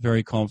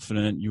very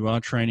confident, you are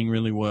training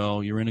really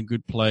well, you're in a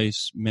good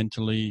place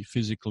mentally,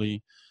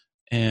 physically,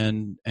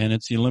 and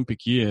it's the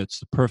Olympic year. It's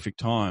the perfect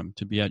time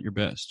to be at your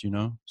best,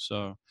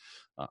 So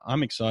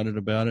I'm excited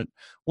about it.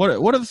 What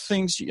are the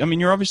things,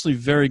 you're obviously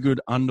very good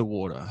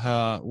underwater.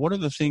 What are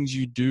the things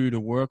you do to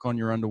work on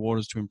your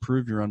underwaters, to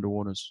improve your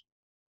underwaters?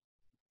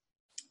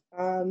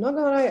 I'm not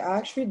gonna lie, I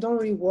actually don't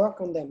really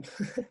work on them.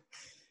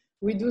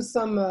 We do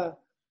some, I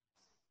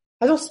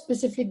don't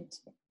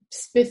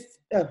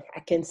I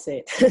can't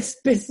say it,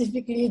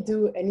 specifically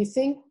do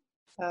anything.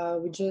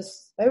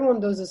 Everyone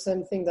does the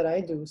same thing that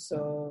I do.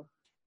 So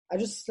I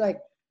just I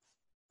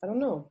don't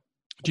know.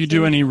 Do you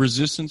do any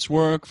resistance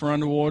work for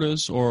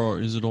underwaters, or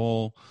is it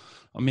all,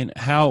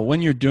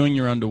 when you're doing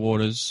your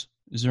underwaters,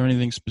 is there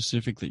anything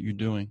specific that you're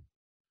doing?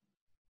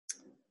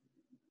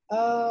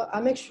 I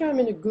make sure I'm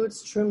in a good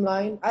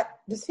streamline.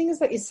 The thing is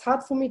it's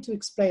hard for me to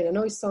explain. I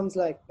know it sounds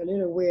like a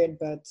little weird,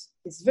 but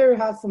it's very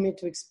hard for me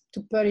to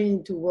put it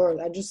into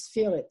words. I just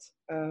feel it.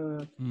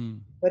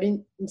 But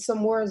in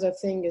some words, I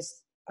think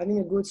is having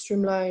a good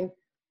streamline.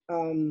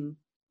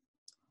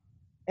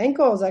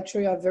 Ankles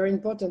actually are very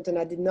important, and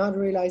I did not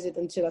realize it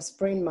until I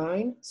sprained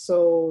mine.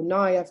 So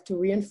now I have to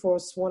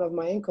reinforce one of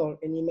my ankle,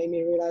 and it made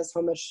me realize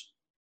how much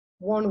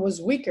one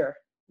was weaker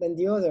than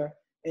the other,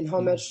 and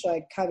how much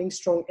like having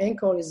strong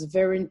ankle is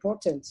very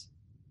important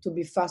to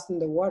be fast in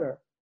the water.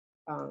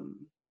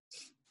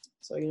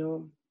 So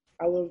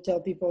I will tell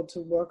people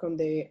to work on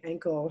the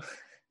ankle.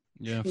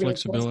 Yeah,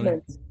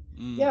 flexibility.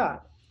 Yeah,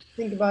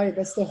 think about it.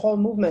 That's the whole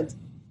movement,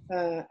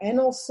 and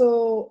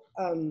also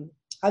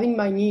having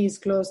my knees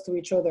close to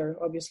each other.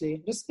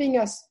 Obviously, just being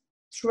as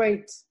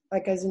straight,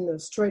 like as in a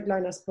straight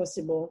line as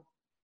possible.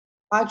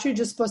 I actually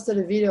just posted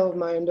a video of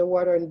my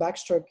underwater and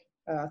backstroke.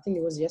 I think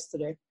it was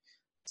yesterday.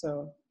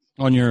 So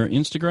on your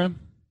Instagram?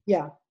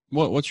 Yeah.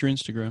 What's your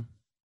Instagram?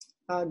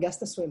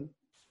 Gasta Swim.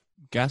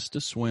 Gasta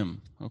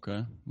Swim.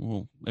 Okay.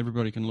 Well,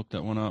 everybody can look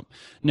that one up.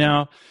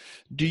 Now,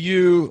 do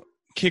you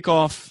kick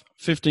off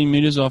 15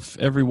 meters off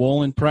every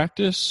wall in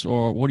practice,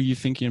 or what are you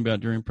thinking about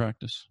during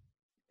practice?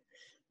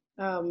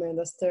 Oh man,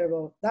 that's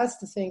terrible. That's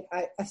the thing.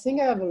 I think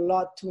I have a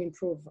lot to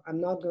improve. I'm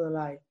not gonna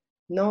lie.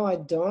 No, I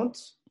don't.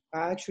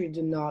 I actually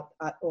do not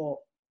at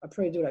all. I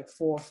probably do like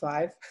 4 or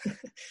 5.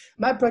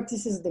 My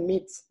practice is the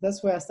meet.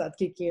 That's where I start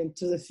kicking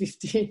into the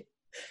 50.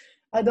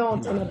 I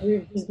don't, and I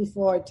do this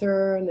before I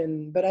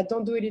turn, but I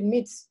don't do it in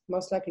meets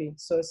most likely.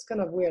 So it's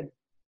kind of weird.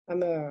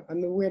 I'm a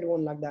weird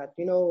one like that.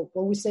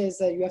 What we say is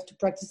that you have to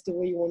practice the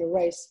way you want to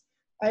race.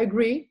 I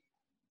agree,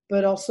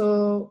 but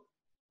also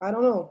I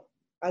don't know.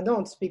 I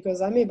don't,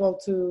 because I'm able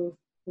to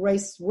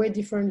race way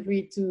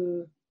differently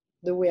to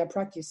the way I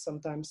practice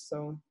sometimes.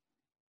 So,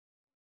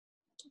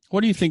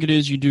 what do you think it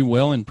is you do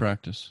well in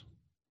practice?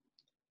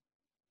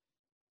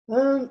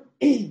 What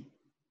do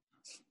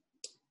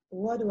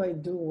I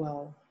do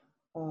well?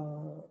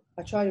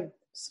 I try to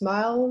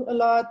smile a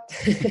lot.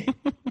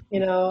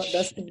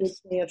 That's the big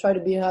thing. I try to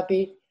be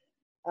happy.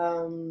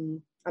 I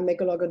make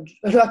I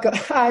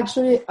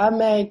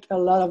make a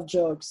lot of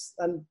jokes.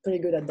 I'm pretty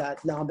good at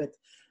that now, but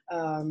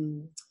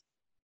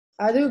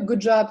I do a good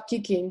job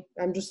kicking.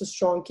 I'm just a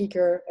strong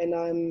kicker, and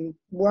I'm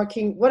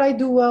working. What I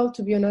do well,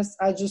 to be honest,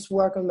 I just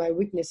work on my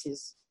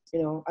weaknesses.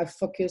 I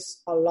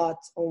focus a lot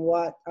on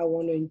what I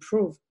want to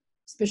improve,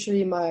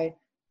 especially my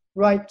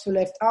right to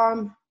left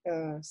arm.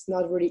 It's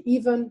not really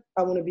even.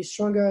 I want to be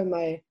stronger in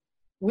my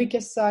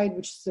weakest side,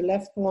 which is the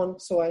left one.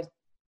 So I'm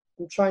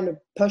trying to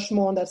push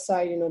more on that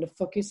side, to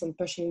focus on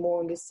pushing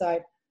more on this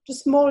side.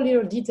 Just small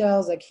little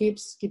details like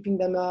hips, keeping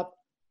them up.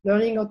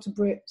 Learning how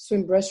to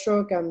swim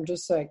breaststroke, I'm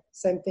just like,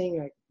 same thing,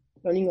 like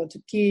learning how to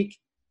kick.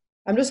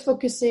 I'm just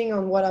focusing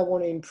on what I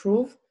want to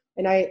improve.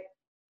 And I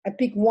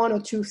pick 1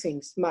 or 2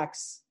 things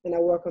max, and I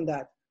work on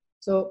that.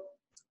 So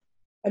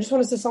I just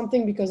want to say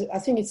something, because I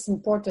think it's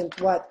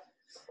important we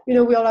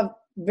all have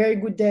very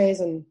good days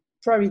and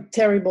probably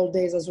terrible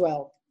days as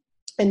well.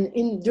 And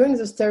during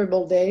those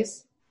terrible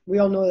days, we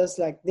all know that's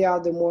like they are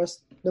the more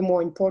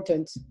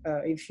important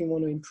if you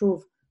want to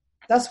improve.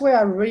 That's where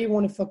I really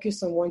want to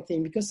focus on one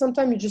thing, because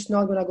sometimes you're just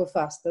not going to go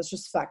fast. That's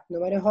just fact. No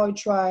matter how you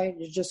try,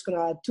 you're just going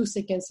to add 2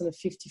 seconds on a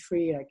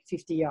 53, like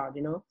 50 yard,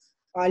 or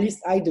at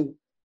least I do.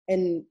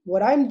 And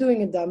what I'm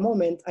doing at that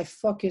moment, I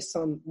focus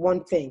on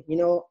one thing,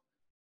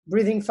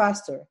 breathing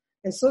faster.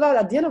 And so that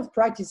at the end of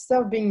practice,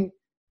 instead of being,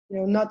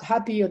 not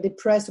happy or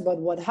depressed about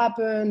what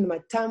happened, my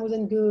time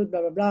wasn't good,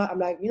 blah, blah, blah, I'm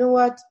like, you know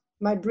what?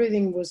 My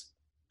breathing was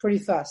pretty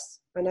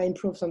fast, and I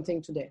improved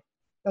something today.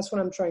 That's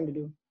what I'm trying to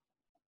do.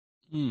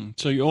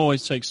 So you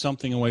always take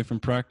something away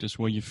from practice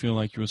where you feel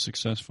like you were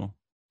successful.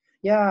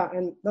 Yeah,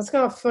 and that's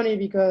kind of funny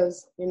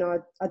because, I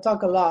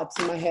talk a lot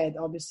in my head,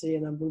 obviously,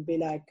 and I will be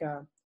like,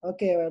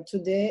 okay, well,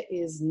 today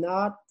is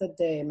not the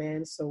day,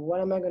 man. So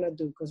what am I going to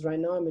do? Because right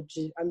now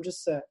I'm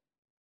just a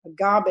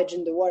garbage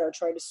in the water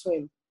trying to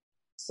swim.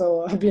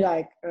 So I'll be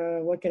like,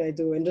 what can I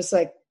do? And just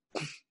like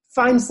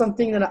find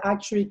something that I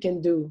actually can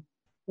do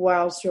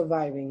while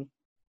surviving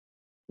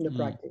in the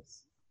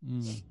practice.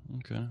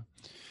 Okay.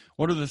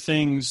 What are the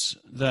things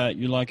that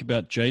you like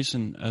about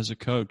Jason as a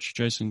coach,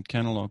 Jason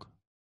Canalog?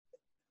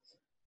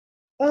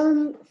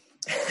 I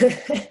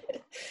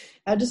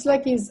just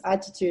like his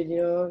attitude,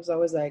 He's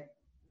always like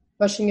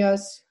pushing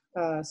us,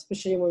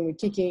 especially when we're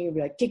kicking. He'll be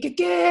like, kick,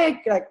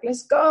 like,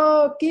 let's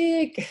go,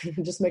 kick.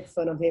 Just make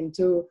fun of him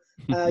too.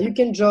 You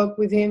can joke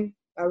with him.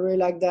 I really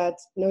like that.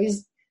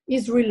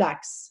 He's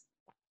relaxed.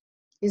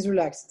 He's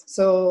relaxed.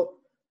 So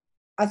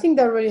I think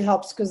that really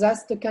helps, because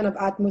that's the kind of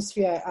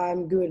atmosphere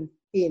I'm good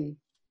in.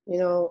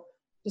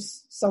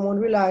 Just someone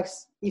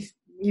relaxed. If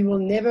he will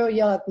never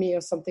yell at me or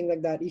something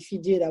like that. If he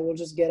did, I will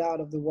just get out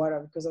of the water,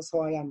 because that's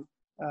how I am.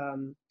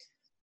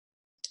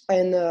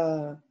 And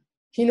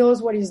he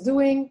knows what he's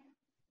doing,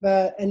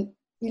 and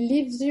he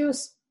leaves you.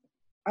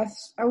 I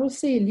will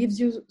say he leaves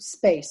you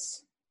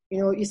space.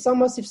 It's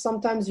almost if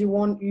sometimes you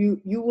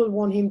will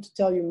want him to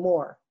tell you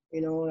more.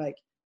 Like,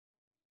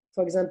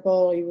 for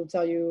example, he will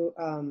tell you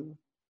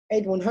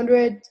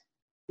 8-100,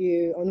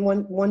 you on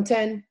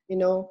 110,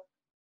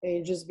 and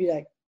you just be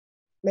like,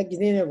 make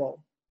it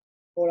interval,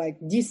 or like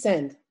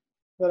descend,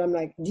 but I'm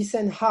like,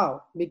 descent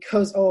how?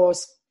 Because,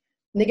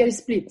 negative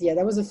split. Yeah,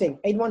 that was the thing.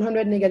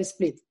 8-100 negative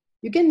split.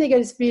 You can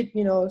negative split,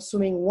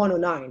 swimming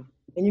 109,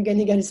 and you can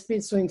negative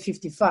split swimming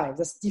 55.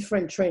 That's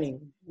different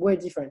training, way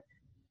different.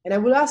 And I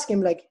will ask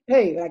him like,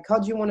 hey, like, how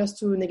do you want us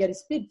to negative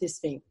split this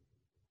thing?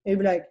 And he'll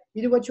be like,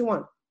 you do what you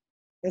want.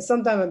 And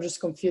sometimes I'm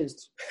just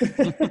confused.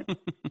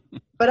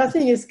 But I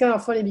think it's kind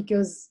of funny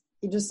because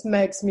it just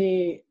makes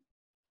me,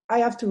 I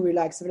have to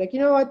relax. I'm like, you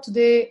know what,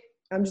 today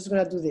I'm just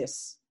going to do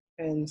this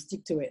and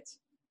stick to it.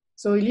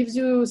 So it leaves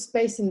you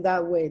space in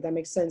that way. That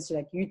makes sense.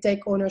 Like you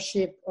take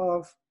ownership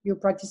of your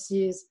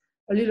practices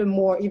a little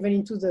more, even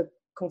into the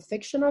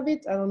confection of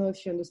it. I don't know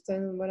if you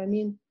understand what I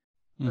mean.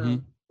 Mm-hmm.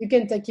 You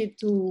can take it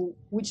to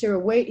whichever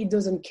way. It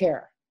doesn't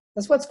care.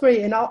 That's what's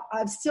great. And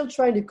I'm still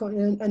trying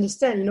to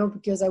understand,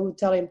 because I would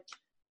tell him,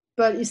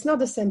 but it's not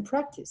the same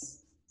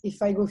practice.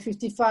 If I go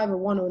 55 or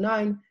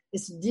 109,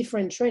 it's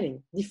different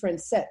training,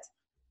 different set.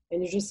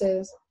 And he just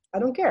says, I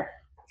don't care.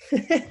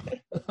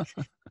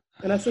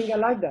 And I think I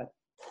like that.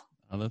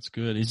 Oh, that's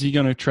good. Is he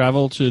going to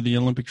travel to the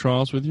Olympic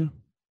trials with you?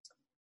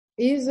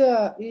 He's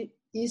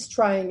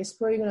trying. He's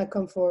probably going to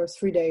come for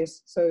 3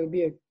 days. So it'll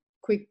be a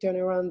quick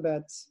turnaround,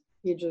 but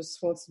he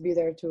just wants to be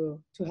there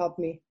to help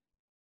me.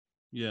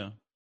 Yeah.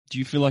 Do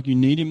you feel like you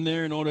need him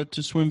there in order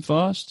to swim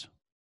fast?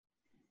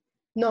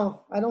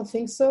 No, I don't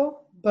think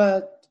so.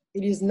 But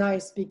it is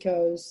nice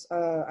because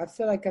I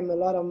feel like I'm a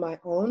lot on my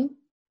own,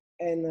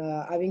 and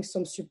having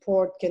some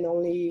support can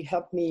only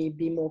help me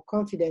be more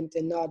confident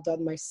and not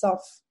doubt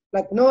myself.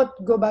 Like not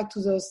go back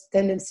to those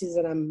tendencies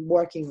that I'm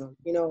working on,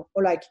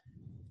 or like,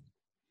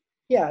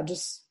 yeah,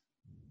 just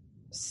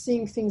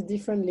seeing things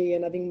differently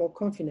and having more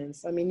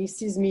confidence. I mean, he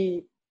sees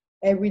me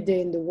every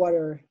day in the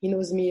water. He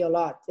knows me a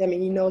lot. I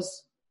mean, he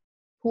knows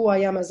who I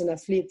am as an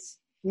athlete,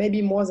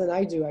 maybe more than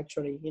I do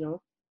actually,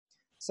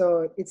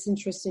 So it's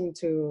interesting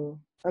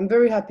I'm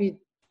very happy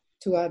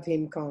to have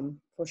him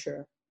come for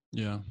sure.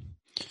 Yeah.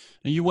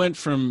 And you went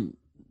from,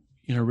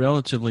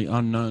 relatively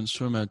unknown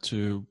swimmer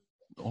to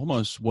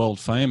almost world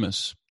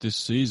famous this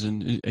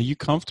season. Are you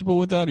comfortable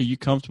with that? Are you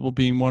comfortable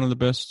being one of the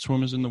best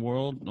swimmers in the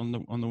world on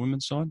the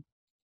women's side?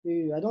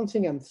 I don't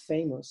think I'm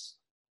famous,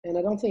 and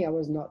I don't think I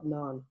was not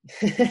known.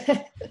 Which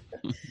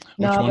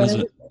one is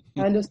it?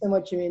 I understand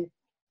what you mean.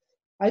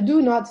 I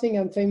do not think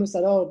I'm famous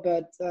at all,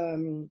 but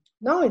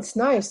no, it's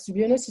nice. To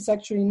be honest, it's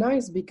actually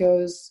nice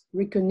because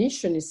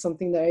recognition is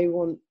something that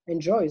everyone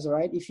enjoys,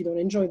 right? If you don't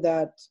enjoy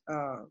that,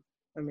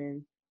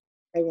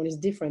 everyone is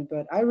different,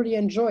 but I really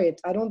enjoy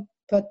it. I don't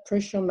put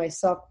pressure on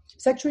myself.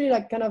 It's actually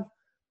like kind of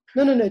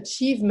not an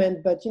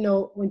achievement, but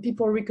when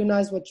people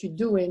recognize what you're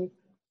doing,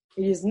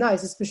 it is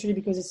nice, especially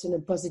because it's in a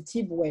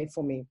positive way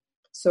for me.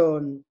 So,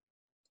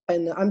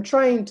 and I'm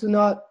trying to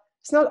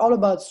it's not all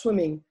about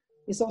swimming.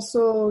 It's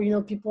also,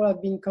 people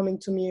have been coming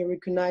to me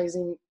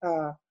recognizing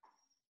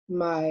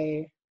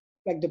my,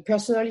 like the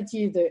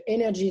personality, the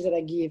energy that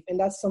I give. And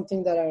that's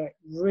something that I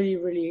really,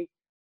 really,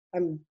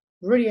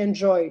 really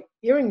enjoy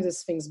hearing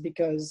these things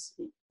because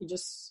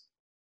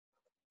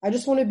I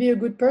just want to be a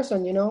good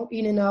person,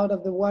 in and out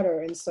of the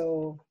water. And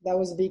so that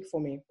was big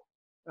for me.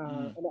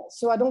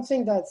 So I don't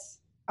think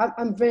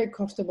I'm very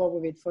comfortable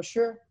with it for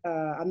sure.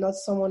 I'm not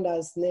someone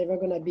that's never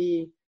going to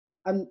be,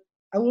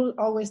 I will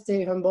always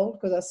stay humble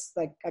because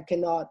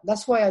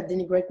that's why I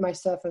denigrate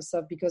myself and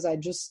stuff because I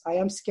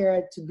am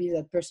scared to be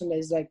that person that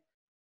is like,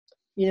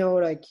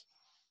 like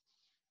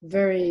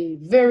very,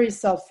 very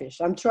selfish.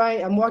 I'm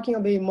working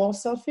on being more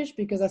selfish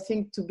because I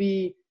think to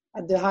be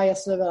at the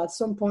highest level, at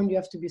some point you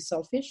have to be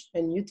selfish,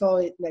 and you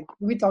told it, like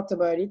we talked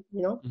about it,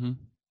 Mm-hmm.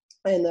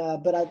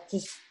 And, but I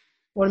just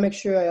want to make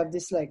sure I have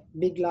this like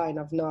big line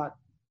of not,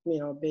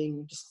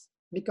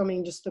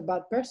 becoming just a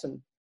bad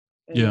person.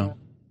 And,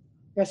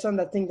 person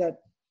that think that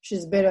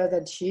she's better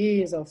than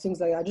she is or things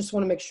like that. I just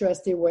want to make sure I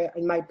stay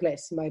in my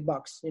place, in my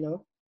box, and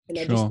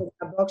I just put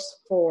my box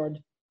forward.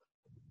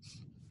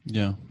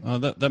 Yeah,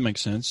 that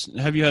makes sense.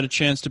 Have you had a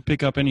chance to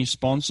pick up any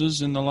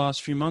sponsors in the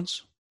last few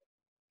months?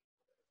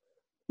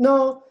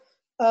 No.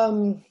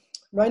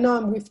 Right now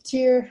I'm with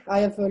Tier. I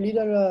have a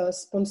little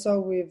sponsor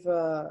with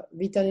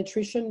Vita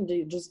Nutrition.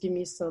 They just give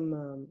me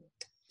some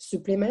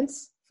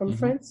supplements from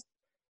France.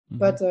 Mm-hmm.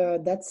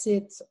 But that's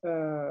it.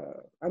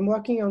 I'm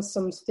working on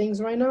some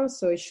things right now,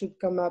 so it should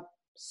come up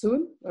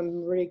soon.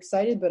 I'm really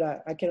excited, but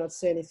I cannot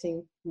say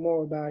anything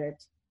more about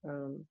it.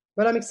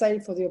 But I'm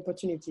excited for the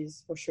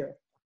opportunities, for sure.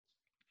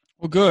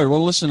 Well, good.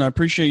 Well, listen, I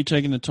appreciate you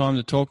taking the time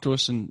to talk to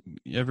us, and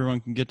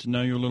everyone can get to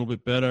know you a little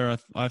bit better.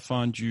 I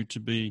find you to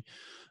be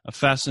a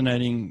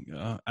fascinating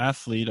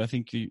athlete. I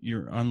think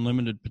you're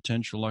unlimited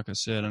potential, like I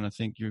said, and I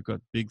think you've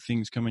got big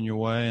things coming your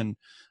way. And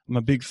I'm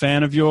a big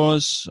fan of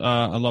yours.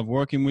 I love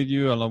working with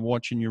you. I love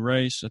watching you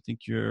race. I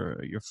think you're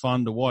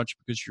fun to watch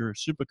because you're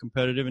super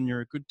competitive and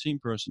you're a good team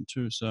person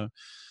too. So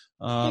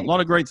a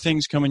lot of great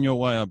things coming your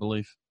way, I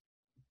believe.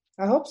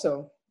 I hope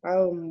so.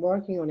 I'm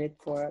working on it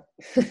for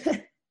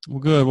it. Well,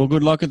 good. Well,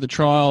 good luck at the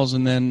trials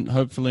and then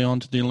hopefully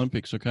on to the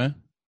Olympics, okay?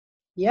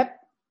 Yep.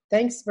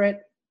 Thanks,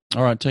 Brett.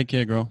 All right. Take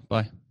care, girl.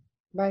 Bye.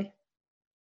 Bye.